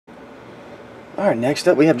Alright, next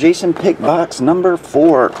up we have Jason pick box number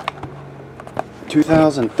 4.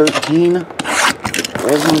 2013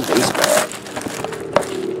 Prizm Baseball.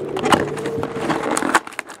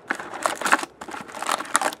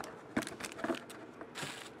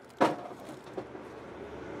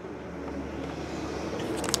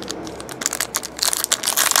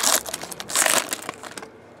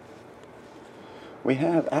 We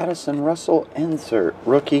have Addison Russell insert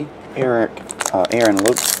rookie Aaron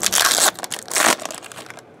Luke.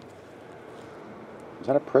 Is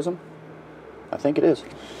that a Prizm? I think it is.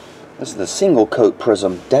 This is the single coat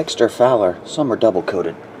Prizm. Dexter Fowler. Some are double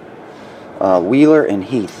coated. Wheeler and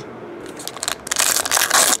Heath.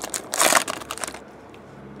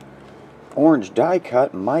 Orange die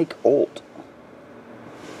cut Mike Olt.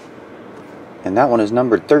 And that one is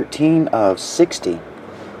numbered 13 of 60.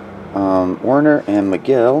 Werner and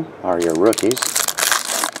McGill are your rookies.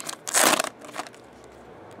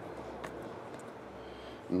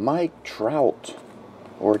 Mike Trout,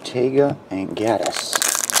 Ortega, and Gaddis.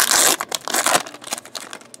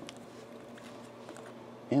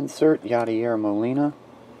 Insert Yadier Molina,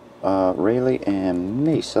 Rayleigh, and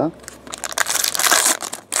Mesa.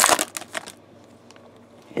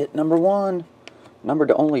 Hit number 1, numbered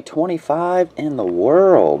to only 25 in the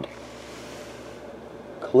world.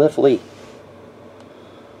 Cliff Lee.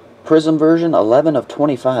 Prizm version 11 of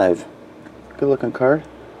 25. Good looking card.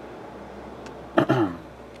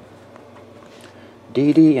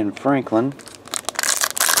 Didi and Franklin.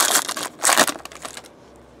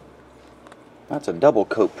 That's a double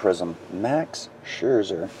coat Prizm. Max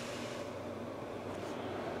Scherzer.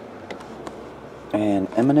 And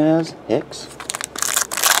Jimenez Hicks.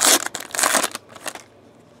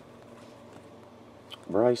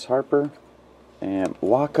 Bryce Harper. And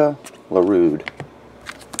Waka LaRude.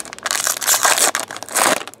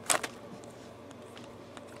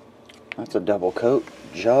 That's a double coat.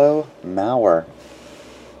 Joe Mauer.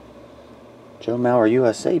 Joe Mauer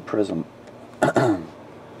USA Prizm.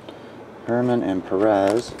 Herman and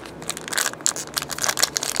Perez.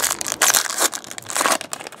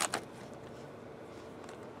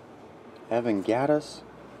 Evan Gaddis,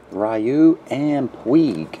 Ryu, and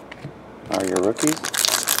Puig are your rookies.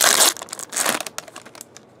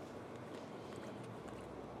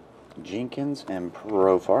 Jenkins and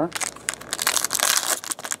Profar.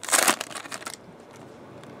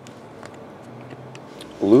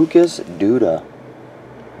 Lucas Duda.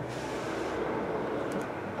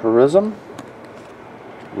 Prizm.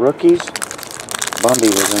 Rookies. Bundy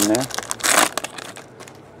was in there.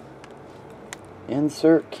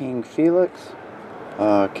 Insert King Felix.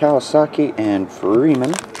 Kawasaki and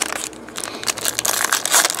Freeman.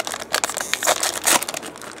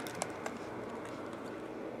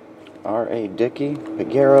 R.A. Dickey,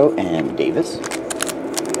 Figueroa, and Davis.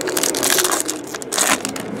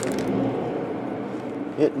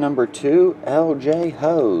 Hit number 2, L.J.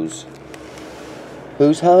 Hose.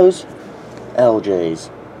 Who's Hose? L.J.'s.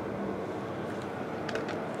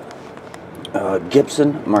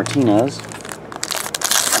 Gibson Martinez.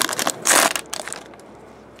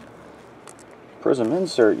 Prizm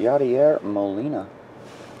insert, Yadier Molina.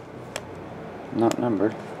 Not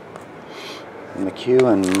numbered.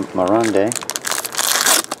 McHugh and Mirande.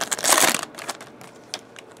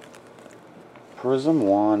 Prizm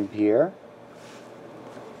Juan Pierre.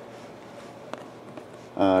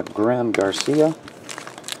 Graham Garcia.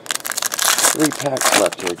 3 packs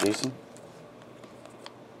left here, Jason.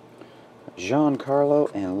 Giancarlo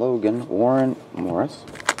and Logan Warren Morris.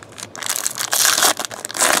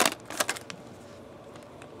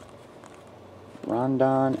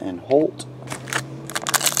 Rondon and Holt.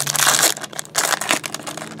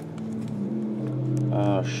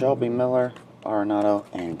 Shelby Miller, Arenado,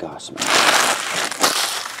 and Gossman.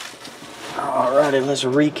 Alrighty, let's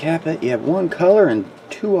recap it. You have 1 color and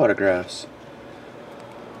 2 autographs.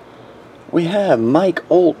 We have Mike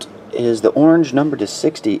Olt is the orange, numbered to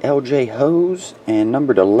 60, L.J. Hose, and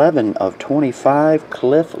numbered 11 of 25,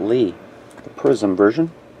 Cliff Lee. The Prizm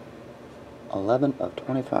version. 11 of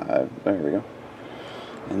 25. There we go.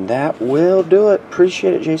 And that will do it.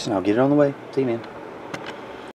 Appreciate it, Jason. I'll get it on the way. See you, man.